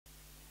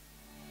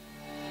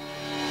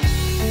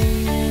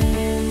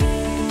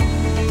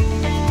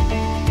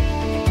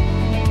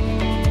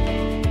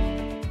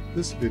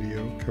This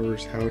video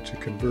covers how to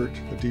convert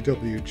a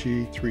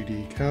DWG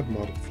 3D CAD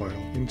model file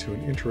into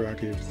an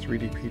interactive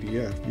 3D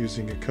PDF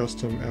using a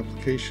custom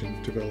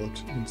application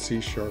developed in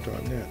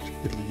C#.net.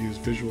 It'll use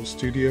Visual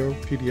Studio,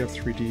 PDF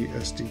 3D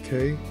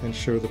SDK, and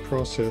show the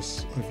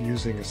process of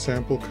using a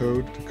sample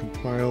code to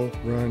compile,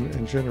 run,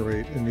 and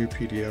generate a new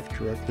PDF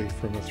directly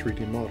from a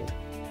 3D model.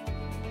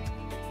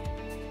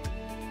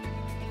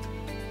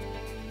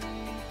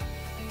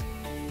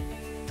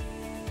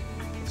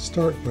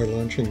 Start by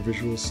launching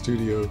Visual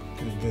Studio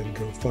and then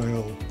go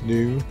File,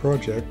 New,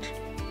 Project,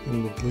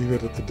 and we'll leave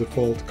it at the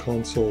default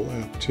Console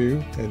App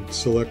 2 and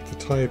select the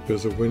type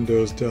as a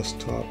Windows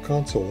Desktop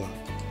Console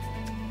app.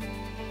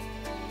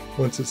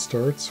 Once it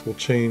starts, we'll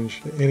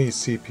change any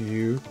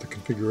CPU, the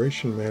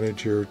Configuration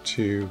Manager,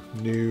 to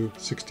New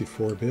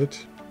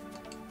 64-bit,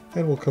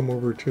 and we'll come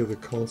over to the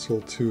Console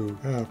 2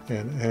 app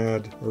and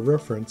add a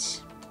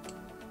reference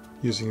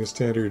using a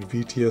standard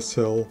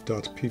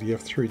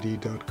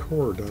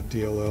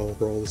vtsl.pdf3d.core.dll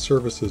for all the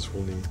services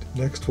we'll need.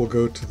 Next, we'll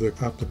go to the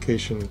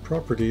application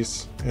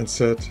properties and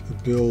set the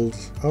build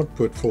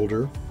output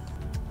folder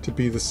to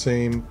be the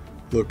same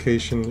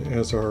location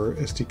as our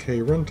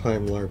SDK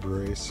runtime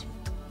libraries.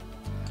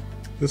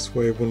 This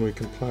way, when we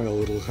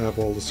compile, it'll have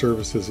all the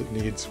services it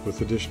needs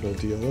with additional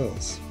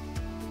DLLs.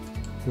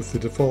 With the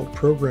default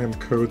program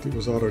code that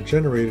was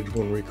auto-generated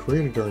when we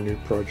created our new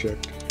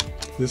project,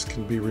 this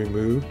can be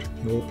removed,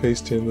 and we'll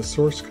paste in the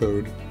source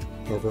code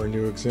of our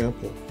new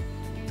example.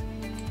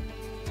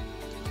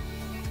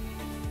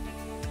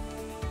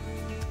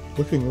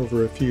 Looking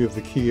over a few of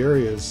the key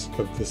areas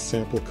of this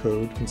sample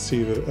code, you can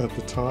see that at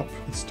the top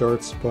it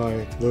starts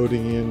by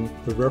loading in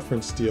the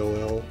reference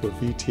DLL for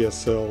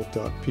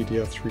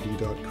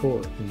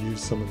vtsl.pdf3d.core and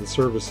use some of the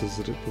services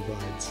that it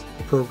provides.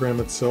 The program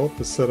itself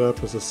is set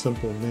up as a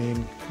simple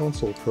main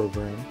console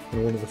program,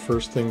 and one of the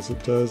first things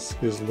it does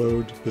is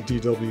load the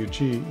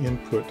DWG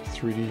input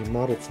 3D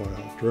model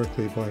file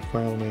directly by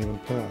file name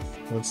and path.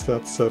 Once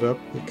that's set up,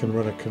 it can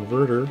run a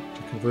converter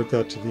to convert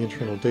that to the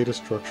internal data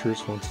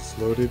structures once it's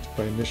loaded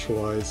by initialize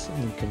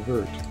and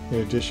convert. In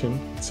addition,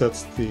 it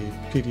sets the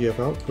PDF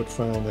output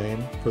file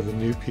name for the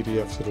new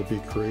PDFs that will be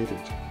created.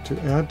 To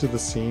add to the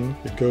scene,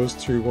 it goes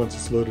through once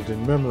it's loaded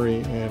in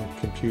memory and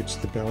computes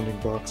the bounding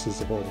boxes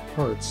of all the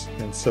parts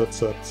and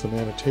sets up some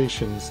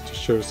annotations to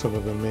show some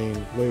of the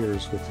main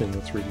layers within the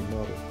 3D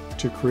model.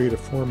 To create a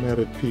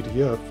formatted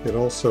PDF, it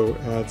also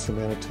adds some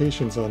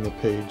annotations on the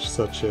page,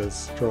 such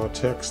as draw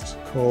text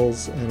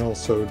calls and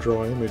also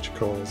draw image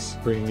calls,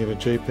 bringing in a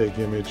JPEG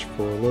image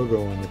for a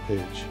logo on the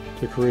page.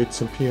 To create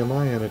some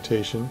PMI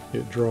annotation,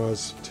 it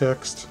draws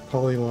text,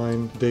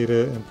 polyline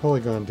data, and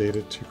polygon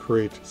data to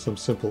create some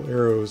simple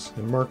arrows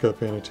and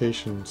markup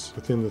annotations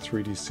within the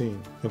 3D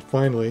scene. And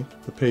finally,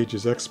 the page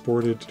is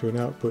exported to an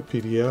output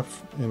PDF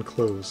and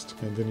closed,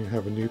 and then you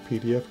have a new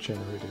PDF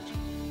generated.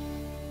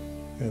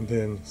 And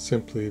then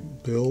simply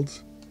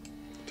build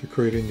to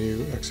create a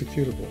new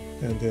executable,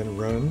 and then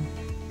run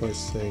by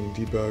saying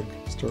debug,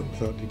 start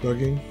without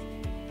debugging,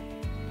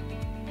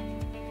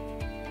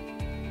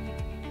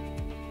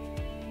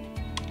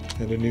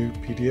 and a new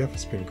PDF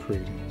has been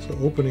created. So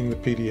opening the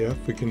PDF,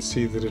 we can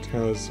see that it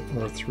has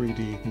our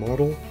 3D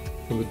model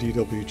from the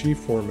DWG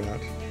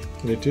format.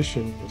 In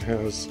addition, it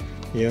has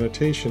the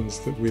annotations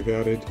that we've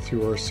added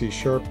through our C#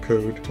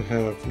 code to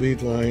have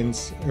lead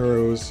lines,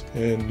 arrows,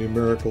 and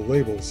numerical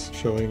labels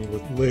showing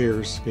with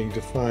layers being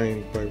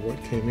defined by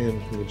what came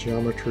in from the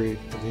geometry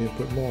of the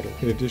input model.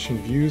 In addition,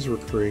 views were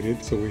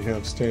created, so we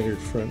have standard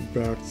front,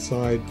 back,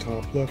 side,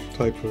 top, left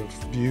type of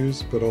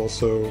views, but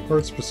also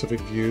part-specific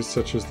views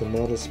such as the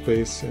model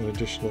space and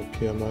additional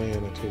PMI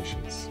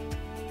annotations.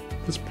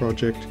 This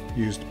project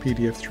used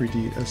PDF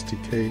 3D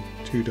SDK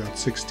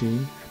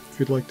 2.16. If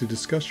you'd like to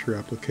discuss your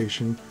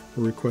application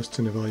or request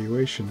an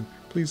evaluation,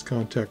 please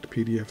contact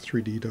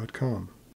pdf3d.com.